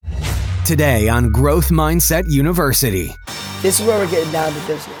Today on Growth Mindset University. This is where we're getting down to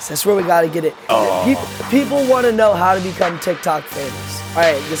business. That's where we got to get it. People want to know how to become TikTok famous. All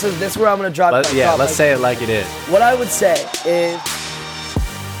right, this is where I'm going to drop. Let's say it like it is. What I would say is,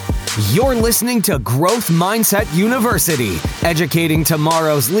 you're listening to Growth Mindset University, educating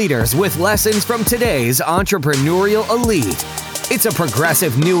tomorrow's leaders with lessons from today's entrepreneurial elite. It's a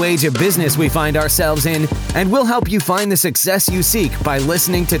progressive new age of business we find ourselves in, and we'll help you find the success you seek by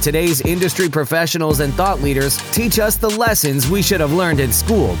listening to today's industry professionals and thought leaders teach us the lessons we should have learned in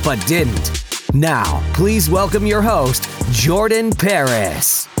school but didn't. Now, please welcome your host, Jordan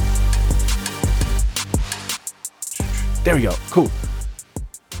Paris. There we go. Cool.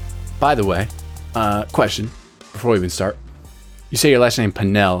 By the way, question before we even start. You say your last name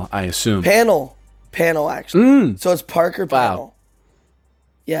Pannell, I assume. Pannell, actually. So it's Parker Pannell. Wow.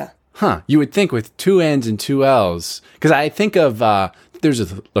 Yeah. Huh. You would think with two N's and two L's. Because I think of, there's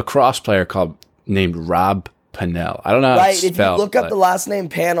a lacrosse player named Rob Pannell. I don't know how it's spelled. If you look up the last name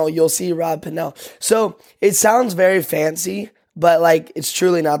Pannell, you'll see Rob Pannell. So it sounds very fancy, but it's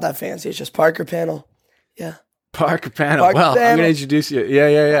truly not that fancy. It's just Parker Pannell. Yeah. Parker Pannell. I'm going to introduce you.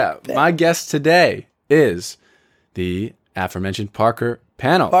 Yeah. My guest today is the aforementioned Parker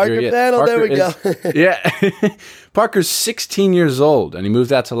Pannell. Pannell, there we go. Yeah. Parker's 16 years old, and he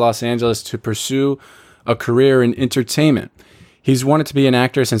moved out to Los Angeles to pursue a career in entertainment. He's wanted to be an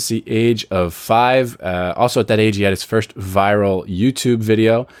actor since the age of 5. Also at that age, he had his first viral YouTube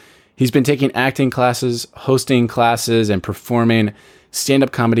video. He's been taking acting classes, hosting classes, and performing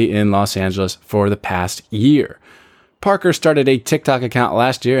stand-up comedy in Los Angeles for the past year. Parker started a TikTok account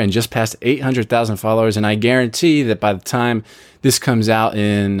last year and just passed 800,000 followers, and I guarantee that by the time this comes out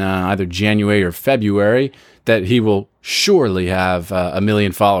in either January or February, that he will surely have 1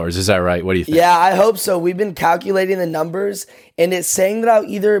 million followers. Is that right? What do you think? Yeah, I hope so. We've been calculating the numbers, and it's saying that I'll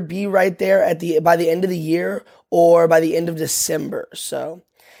either be right there by the end of the year or by the end of December. So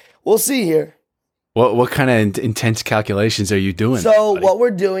we'll see here. What kind of intense calculations are you doing? So buddy? What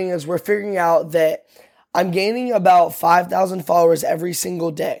we're doing is we're figuring out that I'm gaining about 5,000 followers every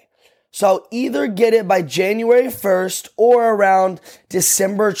single day. So I'll either get it by January 1st or around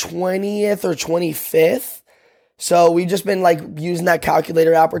December 20th or 25th. So we've just been using that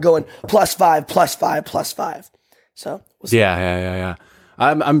calculator app. We're going +5, +5, +5. So we'll see. Yeah.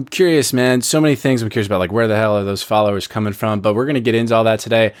 I'm curious, man. So many things I'm curious about, where the hell are those followers coming from? But we're gonna get into all that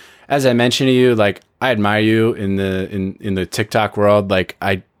today. As I mentioned to you, I admire you in the TikTok world.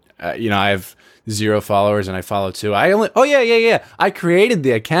 I have 0 followers and I follow 2. I created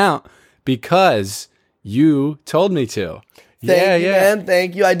the account because you told me to. Thank you, man.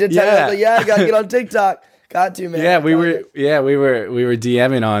 Thank you. I did tell you. I gotta get on TikTok. Got to, man. Yeah, we were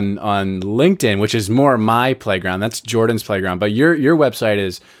DMing on LinkedIn, which is more my playground. That's Jordan's playground. But your website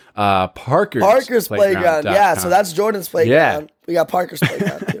is Parker's Playground. Yeah, so that's Jordan's playground. Yeah. We got Parker's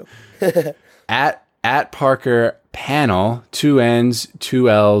playground too. at Parker Pannell, 2 N's, 2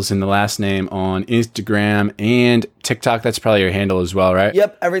 L's in the last name on Instagram and TikTok. That's probably your handle as well, right?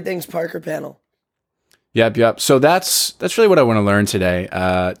 Yep, everything's Parker Pannell. Yep. So that's really what I want to learn today.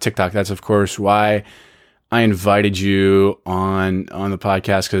 TikTok. That's of course why I invited you on the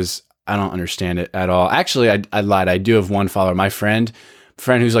podcast, because I don't understand it at all. Actually, I lied. I do have one follower, my friend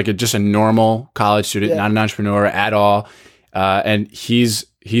who's just a normal college student, not an entrepreneur at all, and he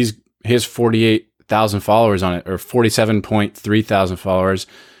has 48,000 followers on it, or 47.3 thousand followers.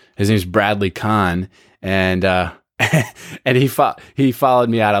 His name's Bradley Kahn, and and he followed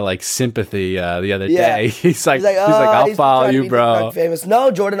me out of sympathy the other day. He's like, I'll follow you, bro. Famous. No,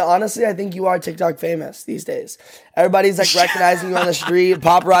 Jordan, honestly, I think you are TikTok famous these days. Everybody's recognizing you on the street,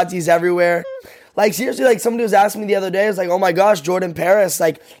 paparazzi's everywhere. Seriously, somebody was asking me the other day, it's oh my gosh, Jordan Paris,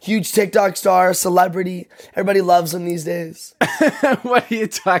 huge TikTok star, celebrity. Everybody loves him these days. What are you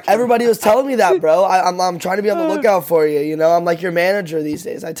talking Everybody was telling me that, bro. I'm trying to be on the lookout for you. I'm your manager these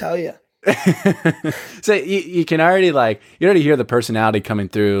days, I tell you. So you can already you already hear the personality coming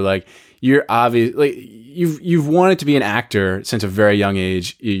through. You're obviously you've wanted to be an actor since a very young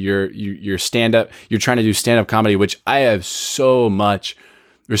age. You're stand up. You're trying to do stand up comedy, which I have so much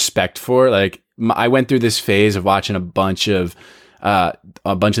respect for. I went through this phase of watching a bunch of the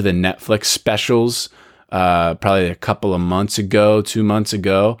Netflix specials, probably a couple of months ago, 2 months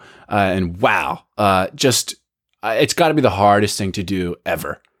ago, and wow, it's got to be the hardest thing to do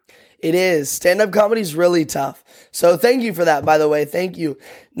ever. It is. Stand-up comedy is really tough. So thank you for that, by the way. Thank you.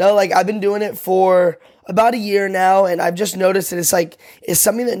 No, I've been doing it for about a year now, and I've just noticed that it's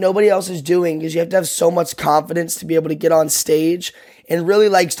something that nobody else is doing, because you have to have so much confidence to be able to get on stage and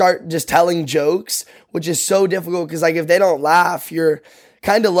really start just telling jokes, which is so difficult, because if they don't laugh, you're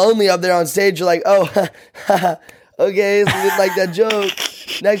kind of lonely up there on stage. You're like, oh, okay, so didn't like that joke.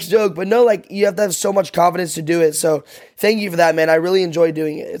 Next joke. But no, like, you have to have so much confidence to do it. So thank you for that, man. I really enjoy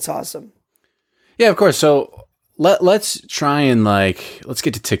doing it. It's awesome. Yeah, of course. So let's try and let's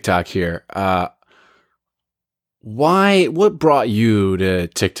get to TikTok here. What brought you to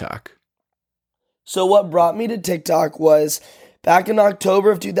TikTok? So what brought me to TikTok was back in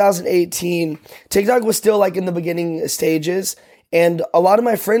October of 2018, TikTok was still like in the beginning stages, and a lot of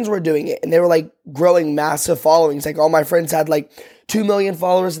my friends were doing it, and they were like growing massive followings. Like all my friends had like 2 million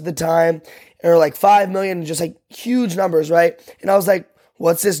followers at the time, or like 5 million, just like huge numbers, right? And I was like,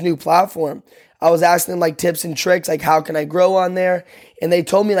 what's this new platform? I was asking them like tips and tricks, like how can I grow on there? And they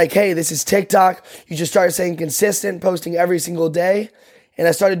told me like, hey, this is TikTok. You just start staying consistent, posting every single day. And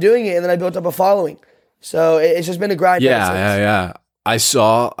I started doing it, and then I built up a following. So it's just been a grind. Yeah. I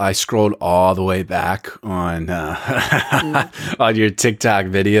scrolled all the way back on on your TikTok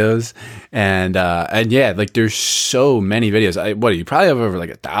videos, and yeah, like there's so many videos. You probably have over like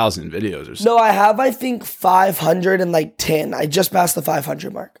 1,000 videos or something. No, I have, I think 510. I just passed the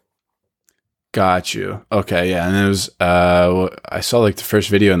 500 mark. Got you. Okay, yeah, and it was I saw like the first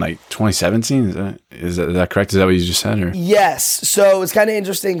video in like 2017. Is that correct? Is that what you just said? Or? Yes. So it's kind of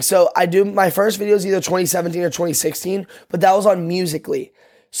interesting. So I do my first video is either 2017 or 2016, but that was on Musical.ly.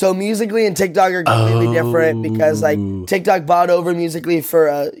 So Musical.ly and TikTok are completely different because like TikTok bought over Musical.ly for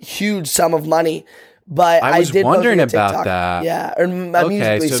a huge sum of money. But I was wondering about TikTok. that. Yeah, or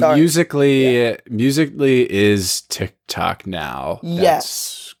okay, so sorry. Musical.ly is TikTok now.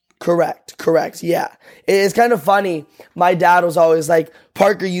 Yes. Correct. Yeah. It's kind of funny. My dad was always like,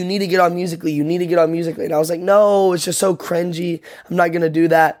 Parker, you need to get on Musical.ly. And I was like, no, it's just so cringy. I'm not going to do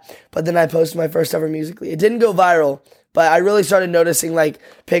that. But then I posted my first ever Musical.ly. It didn't go viral, but I really started noticing like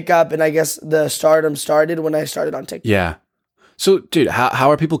pickup, and I guess the stardom started when I started on TikTok. Yeah. So, dude, how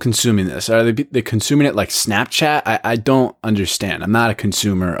are people consuming this? Are they consuming it like Snapchat? I don't understand. I'm not a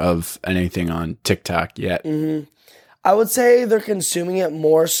consumer of anything on TikTok yet. Mm-hmm. I would say they're consuming it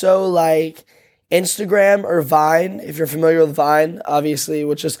more so like Instagram or Vine, if you're familiar with Vine, obviously,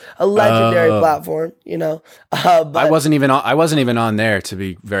 which is a legendary platform, you know. But I wasn't even on there, to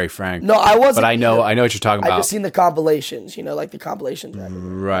be very frank. No, I wasn't. But I know what you're talking about. I just seen the compilations, you know, like the compilations.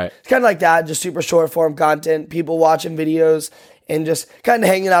 Right. It's kind of like that, just super short form content, people watching videos and just kind of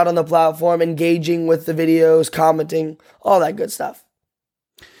hanging out on the platform, engaging with the videos, commenting, all that good stuff.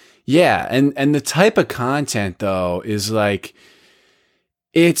 Yeah, and the type of content though is like,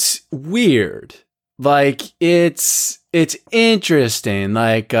 it's weird. Like it's interesting.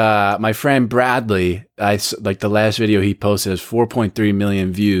 Like my friend Bradley, like the last video he posted has 4.3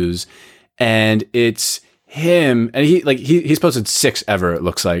 million views, and it's him, and he's posted 6 ever, it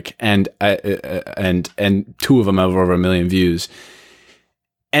looks like, and 2 of them have over 1 million views.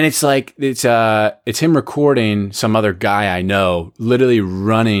 And it's like it's him recording some other guy I know literally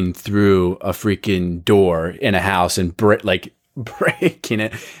running through a freaking door in a house and breaking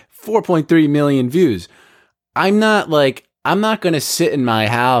it. 4.3 million views. I'm not going to sit in my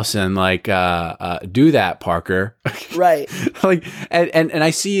house and do that, Parker. Right. and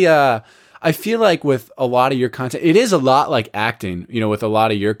I see I feel like with a lot of your content, it is a lot like acting, you know, with a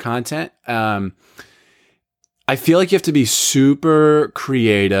lot of your content. I feel like you have to be super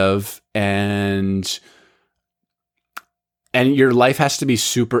creative, and your life has to be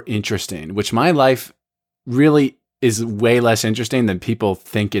super interesting, which my life really is way less interesting than people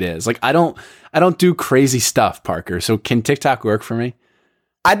think it is. Like I don't do crazy stuff, Parker. So can TikTok work for me?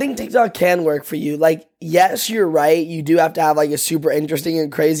 I think TikTok can work for you. Like, yes, you're right. You do have to have like a super interesting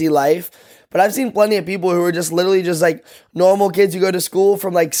and crazy life. But I've seen plenty of people who are just literally just like normal kids who go to school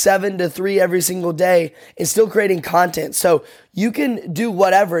from like 7 to 3 every single day and still creating content. So you can do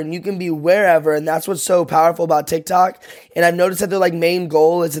whatever and you can be wherever. And that's what's so powerful about TikTok. And I've noticed that their like main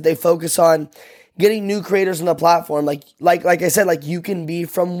goal is that they focus on getting new creators on the platform. Like I said, like you can be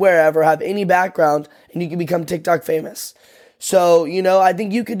from wherever, have any background, and you can become TikTok famous. So, you know, I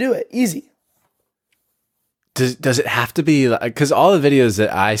think you could do it easy. Does it have to be like, because all the videos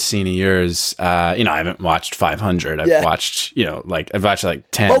that I've seen of yours, I haven't watched 500. I've watched, I've watched like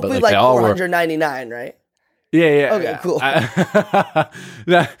 10. Hopefully but like they all 499, right? Yeah. Okay, cool.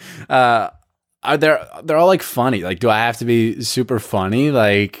 They're all like funny. Like, do I have to be super funny?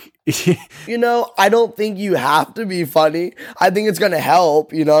 Like, I don't think you have to be funny. I think it's going to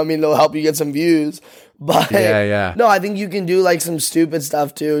help, it'll help you get some views. But yeah. No, I think you can do like some stupid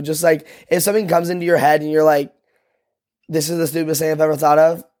stuff too. Just like if something comes into your head and you're like, this is the stupidest thing I've ever thought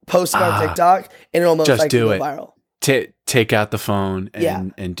of, post it on TikTok and it'll most just likely do go it. viral. Take out the phone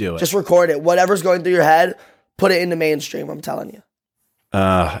and do it. Just record it. Whatever's going through your head, put it into mainstream, I'm telling you.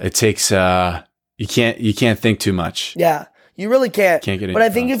 It takes you can't think too much. Yeah. You really can't. Can't get it. But I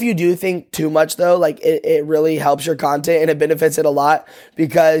think if you do think too much, though, like it really helps your content and it benefits it a lot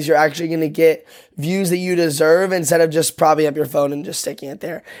because you're actually going to get views that you deserve instead of just propping up your phone and just sticking it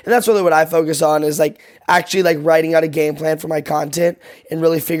there. And that's really what I focus on is like actually like writing out a game plan for my content and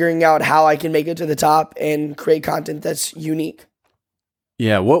really figuring out how I can make it to the top and create content that's unique.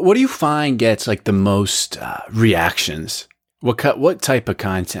 Yeah. What do you find gets like the most reactions? What type of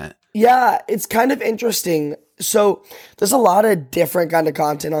content? Yeah, it's kind of interesting. So there's a lot of different kind of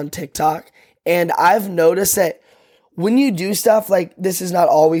content on TikTok. And I've noticed that when you do stuff like this is not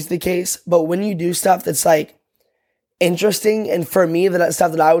always the case, but when you do stuff that's like interesting and for me, that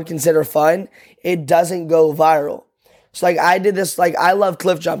stuff that I would consider fun, it doesn't go viral. So like I did this, like I love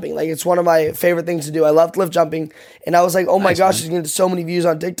cliff jumping. Like it's one of my favorite things to do. I love cliff jumping. And I was like, oh my gosh, she's getting so many views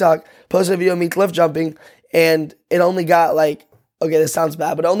on TikTok. Posted a video of me cliff jumping and it only got like, okay, this sounds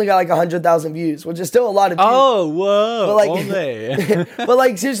bad, but it only got like 100,000 views, which is still a lot of views. Oh, whoa. But like, but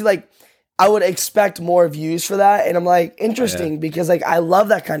like seriously, like I would expect more views for that. And I'm like, interesting because like I love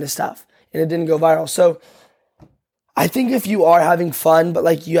that kind of stuff and it didn't go viral. So I think if you are having fun, but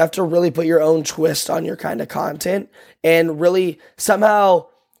like you have to really put your own twist on your kind of content and really somehow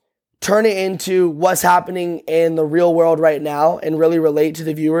turn it into what's happening in the real world right now and really relate to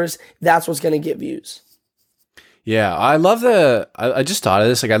the viewers. That's what's going to get views. Yeah, I love I just thought of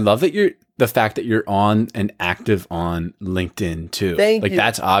this. Like, I love that the fact that you're on and active on LinkedIn too. Thank you.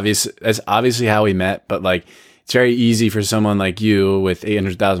 That's obvious. That's obviously how we met, but like, it's very easy for someone like you with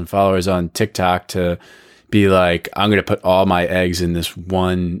 800,000 followers on TikTok to be like, I'm going to put all my eggs in this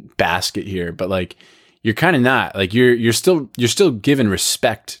one basket here. But like, you're kind of not. Like, you're still giving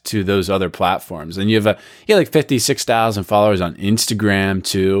respect to those other platforms. And you have like 56,000 followers on Instagram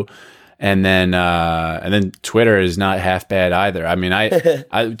too. And then Twitter is not half bad either. I mean,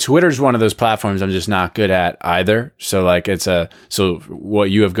 Twitter's one of those platforms I'm just not good at either. So like so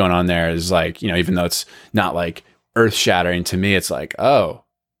what you have going on there is like, even though it's not like earth shattering to me, it's like, oh,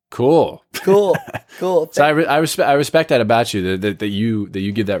 cool. Cool. So I respect that about you, that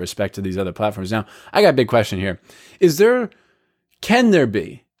you give that respect to these other platforms. Now, I got a big question here. Can there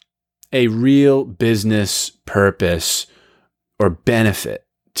be a real business purpose or benefit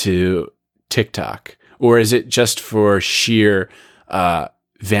to TikTok, or is it just for sheer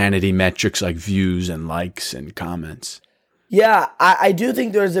vanity metrics like views and likes and comments? Yeah, I do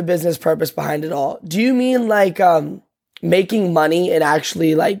think there's a business purpose behind it all. Do you mean like making money and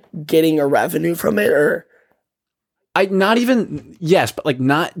actually like getting a revenue from it, or? Yes, but like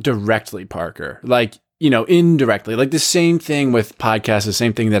not directly, Parker. Like, indirectly, like the same thing with podcasts, the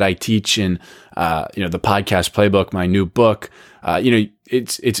same thing that I teach in, the podcast playbook, my new book.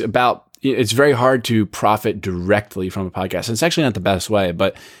 It's very hard to profit directly from a podcast. And it's actually not the best way,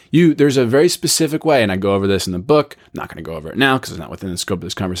 but there's a very specific way. And I go over this in the book. I'm not going to go over it now because it's not within the scope of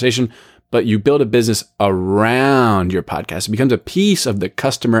this conversation, but you build a business around your podcast. It becomes a piece of the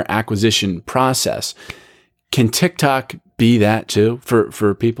customer acquisition process. Can TikTok be that too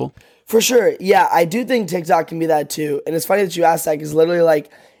for people? For sure. Yeah, I do think TikTok can be that too. And it's funny that you asked that because literally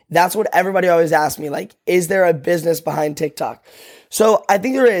like, that's what everybody always asks me. Like, is there a business behind TikTok? So I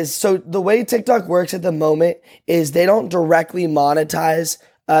think there is. So the way TikTok works at the moment is they don't directly monetize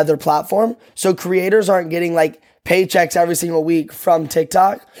their platform. So creators aren't getting like paychecks every single week from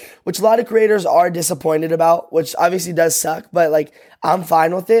TikTok, which a lot of creators are disappointed about, which obviously does suck, but like I'm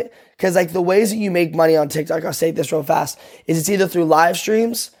fine with it because like the ways that you make money on TikTok, I'll say this real fast, is it's either through live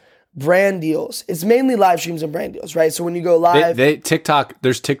streams, brand deals. It's mainly live streams and brand deals, right? So when you go live, there's TikTok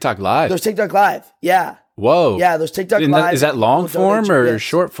Live. There's TikTok Live. Yeah. Whoa. Yeah, there's TikTok Live. Is that long form or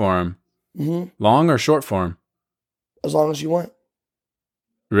short form? Mm-hmm. Long or short form? As long as you want.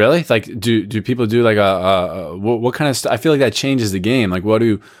 Really? Like, do people do like what kind of stuff? I feel like that changes the game. Like, what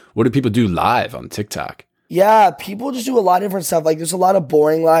do people do live on TikTok? Yeah, people just do a lot of different stuff. Like, there's a lot of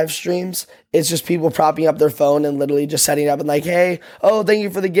boring live streams. It's just people propping up their phone and literally just setting it up and like, hey, oh, thank you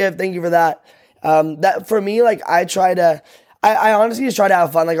for the gift. Thank you for that. That for me, like, I honestly just try to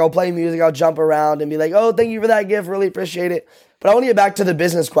have fun. Like, I'll play music, I'll jump around and be like, oh, thank you for that gift. Really appreciate it. But I want to get back to the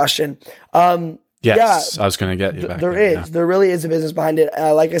business question. Yes, I was going to get you back. There really is a business behind it.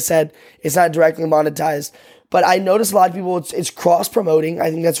 Like I said, it's not directly monetized. But I notice a lot of people, it's cross-promoting.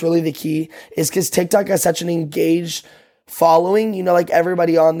 I think that's really the key, is because TikTok has such an engaged following. Like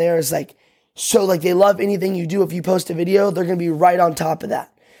everybody on there is like, so like they love anything you do. If you post a video, they're going to be right on top of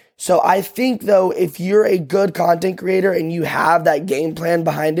that. So I think though, if you're a good content creator and you have that game plan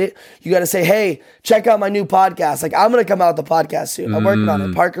behind it, you got to say, hey, check out my new podcast. Like I'm going to come out with the podcast soon. I'm working on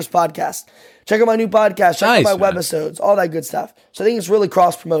it. Parker's podcast. Check out my new podcast. Check out my webisodes, all that good stuff. So I think it's really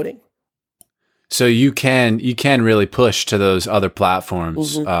cross promoting. So you can really push to those other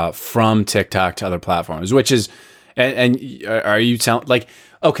platforms from TikTok to other platforms, which is, and are you telling, like,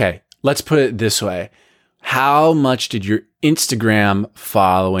 okay, let's put it this way. How much did your Instagram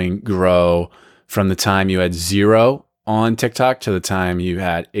following grow from the time you had 0 on TikTok to the time you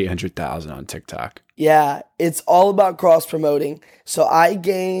had 800,000 on TikTok? Yeah, it's all about cross promoting. So I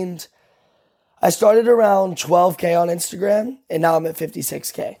started around 12K on Instagram and now I'm at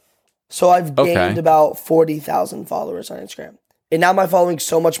 56K. So I've gained about 40,000 followers on Instagram. And now my following's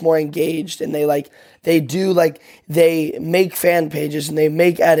so much more engaged and they make fan pages and they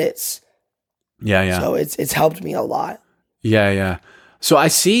make edits. Yeah. So it's helped me a lot. Yeah. So I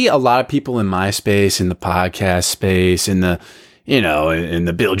see a lot of people in my space, in the podcast space, in the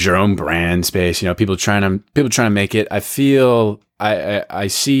build your own brand space, people trying to make it. I feel I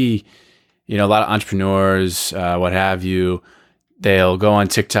see, a lot of entrepreneurs, what have you, they'll go on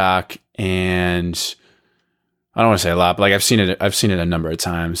TikTok and I don't want to say a lot, but like I've seen it a number of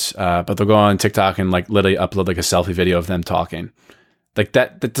times. But they'll go on TikTok and like literally upload like a selfie video of them talking. Like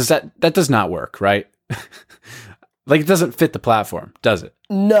that does not work, right? Like it doesn't fit the platform, does it?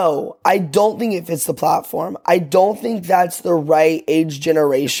 No, I don't think it fits the platform. I don't think that's the right age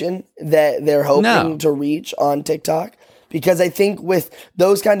generation that they're hoping to reach on TikTok. Because I think with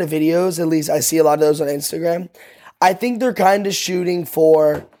those kind of videos, at least I see a lot of those on Instagram, I think they're kind of shooting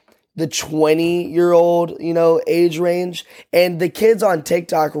for the 20-year-old, age range. And the kids on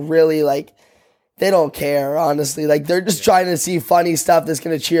TikTok really they don't care, honestly. Like they're just trying to see funny stuff that's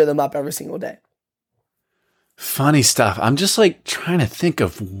going to cheer them up every single day. Funny stuff. I'm just like trying to think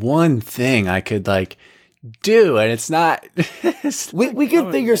of one thing I could do, and it's not. we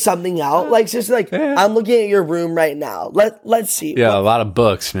could figure something out. I'm looking at your room right now. Let's see. Yeah, a lot of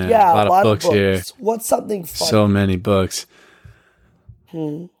books, man. Yeah, a lot of books here. What's something funny? So many books.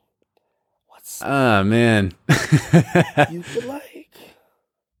 Man. You could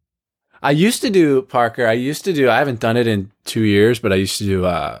I used to do, Parker. I haven't done it in 2 years, but I used to do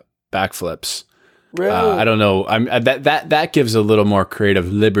backflips. Really? I don't know. That gives a little more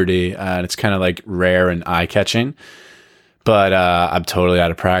creative liberty, and it's kind of like rare and eye catching. But I'm totally out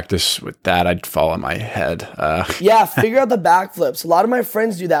of practice with that. I'd fall on my head. Yeah, figure out the backflips. A lot of my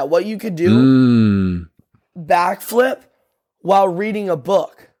friends do that. What you could do, backflip while reading a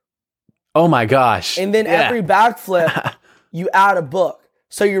book. Oh my gosh. And then every backflip, you add a book.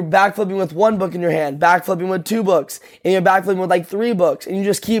 So you're backflipping with one book in your hand, backflipping with 2 books, and you're backflipping with 3 books, and you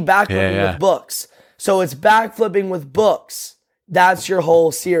just keep backflipping with books. So it's backflipping with books. That's your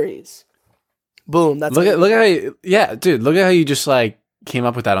whole series. Boom. Look at how you just came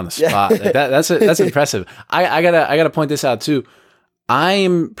up with that on the spot. That's impressive. I gotta point this out too.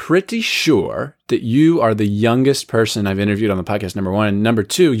 I'm pretty sure that you are the youngest person I've interviewed on the podcast, number one. And number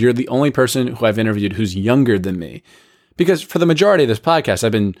two, you're the only person who I've interviewed who's younger than me. Because for the majority of this podcast,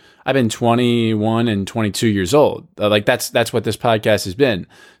 I've been 21 and 22 years old. That's what this podcast has been.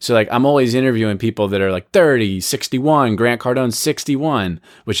 So I'm always interviewing people that are 30, 61. Grant Cardone's 61,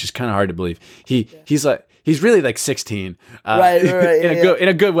 which is kind of hard to believe. He's really 16. Right. In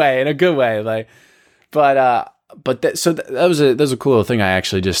a good way. But that was a cool little thing I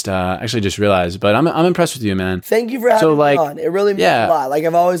actually just realized. But I'm impressed with you, man. Thank you for having me on. It really means a lot.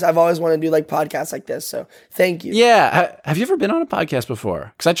 I've always wanted to do podcasts like this. So thank you. Yeah. Have you ever been on a podcast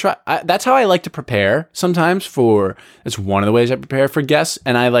before? Because that's how I like to prepare sometimes it's one of the ways I prepare for guests.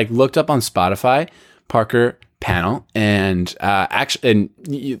 And I if up on Spotify, Parker Pannell, and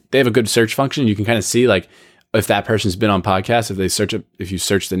they have a good search function. You can kind of see if that person's been on podcasts, if you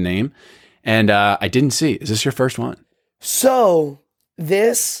search the name. And I didn't see. Is this your first one? So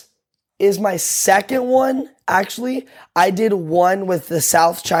this is my second one. Actually, I did one with the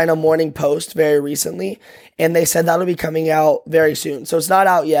South China Morning Post very recently, and they said that'll be coming out very soon. So it's not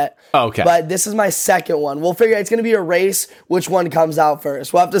out yet. Oh, okay. But this is my second one. We'll figure it's going to be a race which one comes out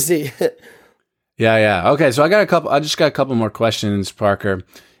first. We'll have to see. Yeah. Okay, so I just got a couple more questions, Parker.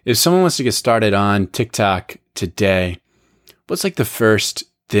 If someone wants to get started on TikTok today, what's the first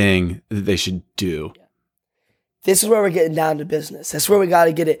thing that they should do? This is where we're getting down to business. That's where we got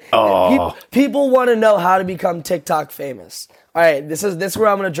to get it. Oh. People want to know how to become TikTok famous. All right, this is where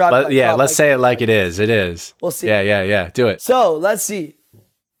I'm going to drop. Let's say it like it is. It is. We'll see. Yeah. Do it. So let's see.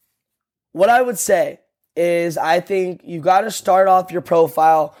 What I would say is I think you got to start off your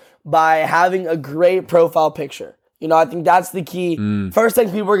profile by having a great profile picture. You know, I think that's the key. First thing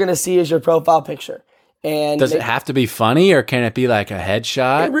people are going to see is your profile picture. And does it have to be funny, or can it be like a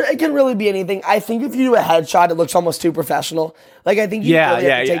headshot? It can really be anything. I think if you do a headshot, it looks almost too professional. Like, I think you really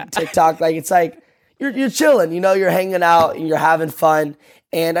have to take TikTok. Like, it's like you're chilling, you know, you're hanging out and you're having fun.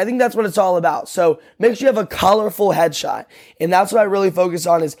 And I think that's what it's all about. So make sure you have a colorful headshot. And that's what I really focus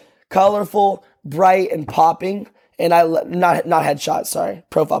on is colorful, bright, and popping. And not headshot, sorry.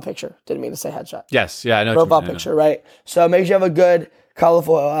 Profile picture. Didn't mean to say headshot. Yes, yeah, I know. Profile picture, right? So make sure you have a good,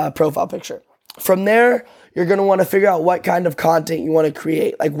 colorful profile picture. From there, you're going to want to figure out what kind of content you want to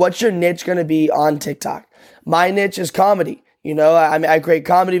create. Like, what's your niche going to be on TikTok? My niche is comedy. You know, I create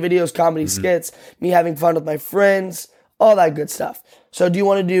comedy videos, comedy skits, me having fun with my friends, all that good stuff. So do you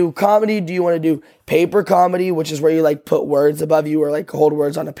want to do comedy? Do you want to do paper comedy, which is where you like put words above you or like hold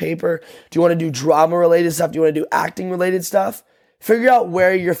words on a paper? Do you want to do drama related stuff? Do you want to do acting related stuff? Figure out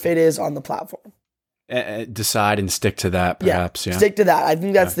where your fit is on the platform. Decide and stick to that, perhaps. Yeah. Stick to that. I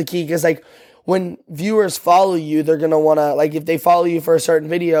think that's the key, because like when viewers follow you, they're going to want to, like, if they follow you for a certain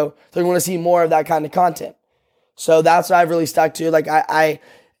video, they're going to see more of that kind of content. So that's what I've really stuck to. Like, I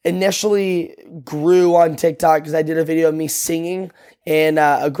initially grew on TikTok because I did a video of me singing in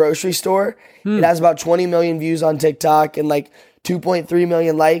a grocery store. It has about 20 million views on TikTok and like 2.3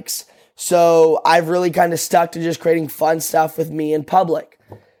 million likes. So I've really kind of stuck to just creating fun stuff with me in public.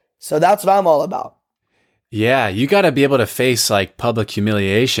 So that's what I'm all about. Yeah, you got to be able to face like public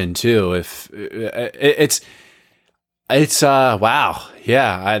humiliation too. If it's wow,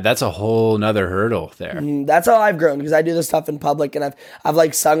 yeah, that's a whole nother hurdle there. That's how I've grown, because I do this stuff in public, and I've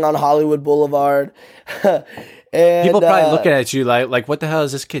like sung on Hollywood Boulevard. And people probably looking at you like, what the hell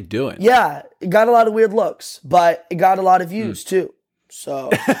is this kid doing? Yeah, it got a lot of weird looks, but it got a lot of views too. So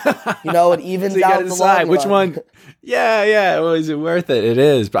you know, it evens so out the long which run. one. Yeah. Well, is it worth it? It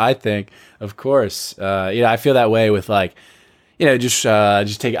is, but I think, of course, I feel that way with like, you know, just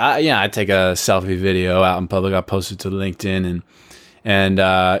take, I take a selfie video out in public. I'll post it to LinkedIn, and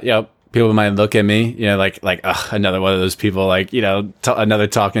you know, people might look at me, you know, like another one of those people, like, you know, another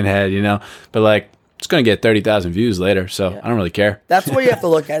talking head, you know, but like, it's going to get 30,000 views later, so I don't really care. That's the way you have to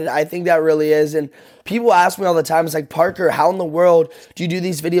look at it. I think that really is. And people ask me all the time, it's like, Parker, how in the world do you do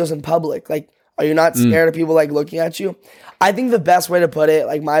these videos in public? Like, are you not scared of people like looking at you? I think the best way to put it,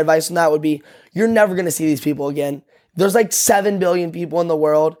 like my advice on that would be, you're never going to see these people again. There's like 7 billion people in the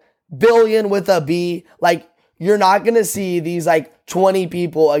world, billion with a B. Like, you're not going to see these like 20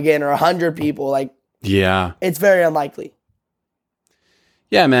 people again or 100 people. Like, yeah, it's very unlikely.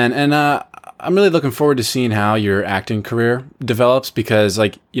 Yeah, man. And I'm really looking forward to seeing how your acting career develops, because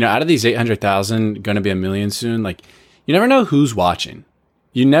like, you know, out of these 800,000, going to be 1 million soon, like, you never know who's watching.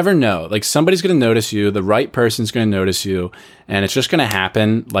 You never know. Like, somebody's going to notice you. The right person's going to notice you. And it's just going to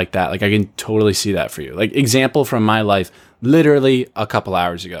happen like that. Like, I can totally see that for you. Like, example from my life, literally a couple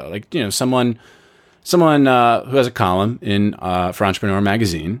hours ago. Like, you know, someone who has a column in for Entrepreneur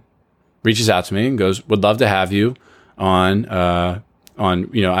magazine reaches out to me and goes, "Would love to have you on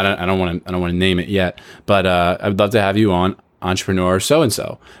you know, I don't want to name it yet, but I'd love to have you on Entrepreneur so and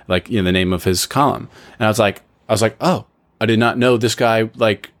so," like, you know, the name of his column. And I was like, oh, I did not know this guy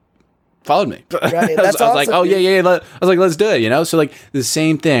like followed me. Right, I was like, oh yeah. I was like, let's do it, you know. So like the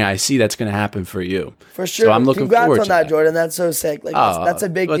same thing, I see that's going to happen for you. For sure. So I'm looking Congrats forward on to that, Jordan. That's so sick. Like, that's a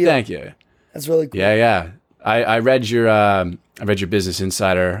big deal. Thank you. That's really cool. Yeah. I read your Business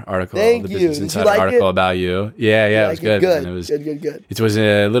Insider article. Thank the you. Business Insider article about you. Yeah, it was good. Good. It was Good. It was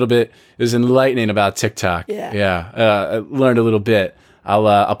a little bit. It was enlightening about TikTok. Yeah. I learned a little bit.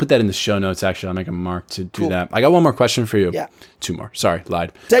 I'll put that in the show notes. Actually, I'll make a mark to do that. I got one more question for you. Yeah. 2 more. Sorry,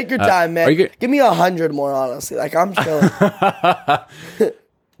 lied. Take your time, man. Give me 100 more, honestly. Like, I'm chilling.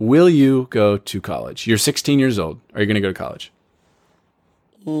 Will you go to college? You're 16 years old. Are you going to go to college?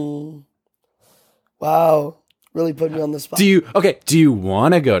 Wow. Really put me on the spot. Do you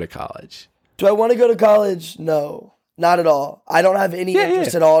want to go to college? Do I want to go to college? No, not at all. I don't have any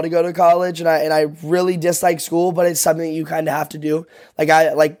interest at all to go to college, and I really dislike school, but it's something that you kind of have to do.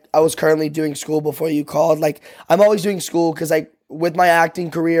 I was currently doing school before you called. Like, I'm always doing school because, like, with my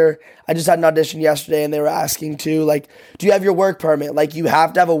acting career, I just had an audition yesterday, and they were asking too, like, do you have your work permit? Like, you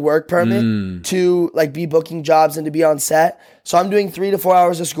have to have a work permit to, like, be booking jobs and to be on set. So I'm doing 3 to 4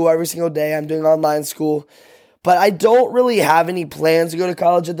 hours of school every single day. I'm doing online school. But I don't really have any plans to go to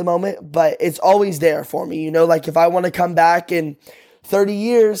college at the moment, but it's always there for me. You know, like, if I want to come back in 30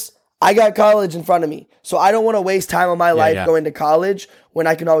 years, I got college in front of me. So I don't want to waste time of my life going to college when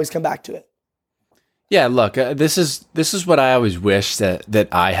I can always come back to it. Yeah, look, this is what I always wish that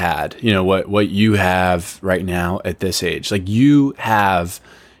I had. You know, what you have right now at this age. Like, you have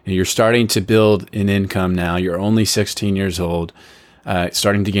You're starting to build an income now. You're only 16 years old,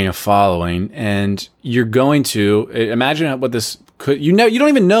 starting to gain a following, and you're going to imagine what this could. You don't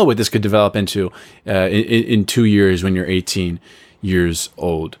even know what this could develop into in 2 years when you're 18 years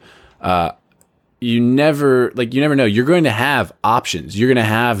old. You never know. You're going to have options. You're going to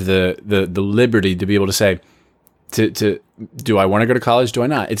have the liberty to be able to say, do I want to go to college? Do I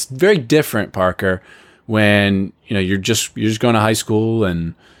not? It's very different, Parker, when you're just going to high school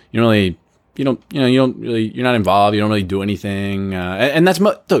and you're not involved. You don't really do anything. And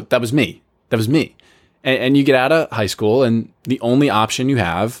that was me. And you get out of high school, and the only option you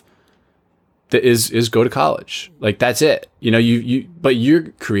have is go to college. Like, that's it. But you're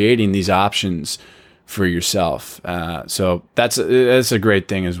creating these options for yourself. So that's a great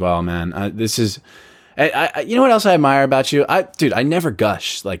thing as well, man. This is. You know what else I admire about you? I never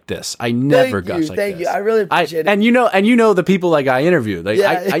gush like this. I never gush like this. Thank you. I really appreciate it. And you know the people like I interview. Like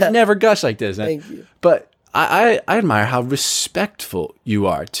I never gush like this. Thank you. But I admire how respectful you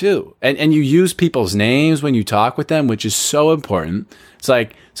are too. And you use people's names when you talk with them, which is so important. It's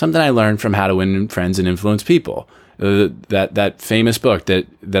like something I learned from How to Win Friends and Influence People. That famous book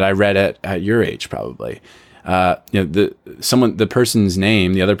that I read at your age, probably. The other person's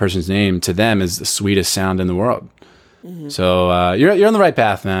name to them is the sweetest sound in the world. Mm-hmm. So you're on the right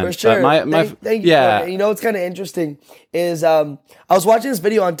path, man. For sure. Thank you. Yeah. You know what's kind of interesting is I was watching this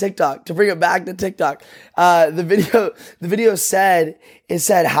video on TikTok, to bring it back to TikTok. The video said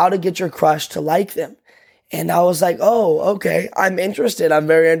how to get your crush to like them. And I was like, oh, okay, I'm interested. I'm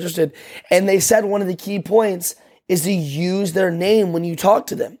very interested. And they said one of the key points is to use their name when you talk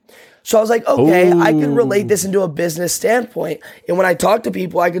to them. So I was like, okay, I can relate this into a business standpoint. And when I talk to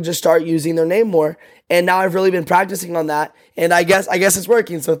people, I could just start using their name more. And now I've really been practicing on that. And I guess it's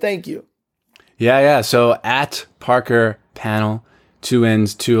working. So thank you. Yeah. So at Parker Pannell, 2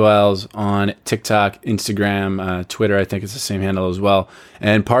 N's, 2 L's on TikTok, Instagram, Twitter, I think it's the same handle as well.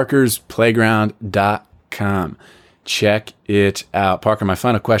 And parkersplayground.com. Check it out. Parker, my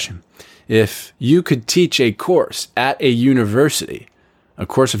final question. If you could teach a course at a university, a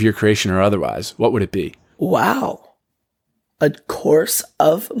course of your creation or otherwise, what would it be? Wow. A course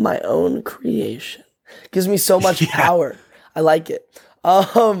of my own creation. Gives me so much power. I like it.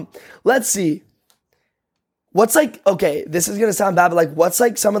 Let's see. What's okay, this is going to sound bad, but what's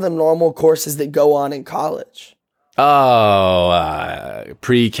some of the normal courses that go on in college?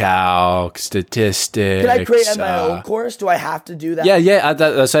 Pre-calc, statistics. Can I create my own course? Do I have to do that? Yeah.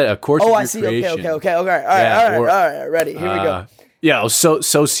 That's a course of your creation. Okay. All right. Ready. Here we go.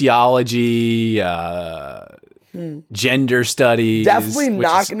 Sociology, gender studies. Definitely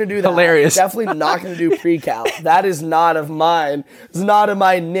not going to do that. Hilarious. Definitely not going to do pre-calc. That is not of mine. It's not of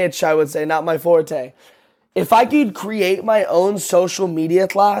my niche, I would say, not my forte. If I could create my own social media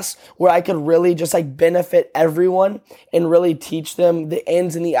class where I could really just benefit everyone and really teach them the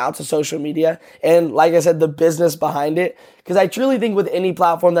ins and the outs of social media and, like I said, the business behind it. Because I truly think with any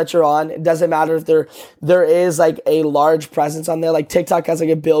platform that you're on, it doesn't matter if there is a large presence on there. Like TikTok has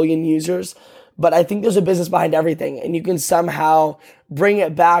 1 billion users, but I think there's a business behind everything, and you can somehow bring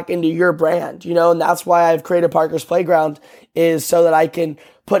it back into your brand, and that's why I've created Parker's Playground, is so that I can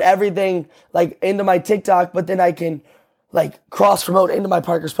put everything into my TikTok, but then I can cross promote into my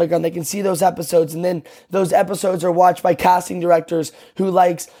Parker's Playground. They can see those episodes, and then those episodes are watched by casting directors who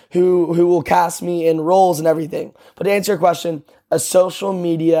will cast me in roles and everything. But to answer your question, a social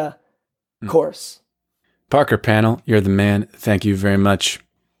media course. Parker Pannell, you're the man. Thank you very much.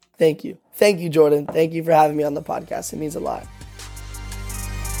 Thank you. Thank you, Jordan. Thank you for having me on the podcast. It means a lot.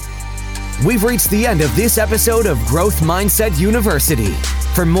 We've reached the end of this episode of Growth Mindset University.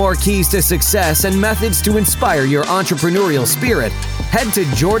 For more keys to success and methods to inspire your entrepreneurial spirit, head to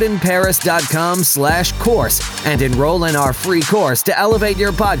jordanparis.com/course and enroll in our free course to elevate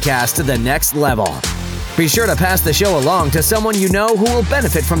your podcast to the next level. Be sure to pass the show along to someone you know who will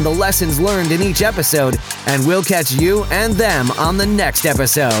benefit from the lessons learned in each episode, and we'll catch you and them on the next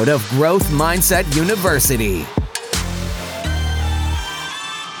episode of Growth Mindset University.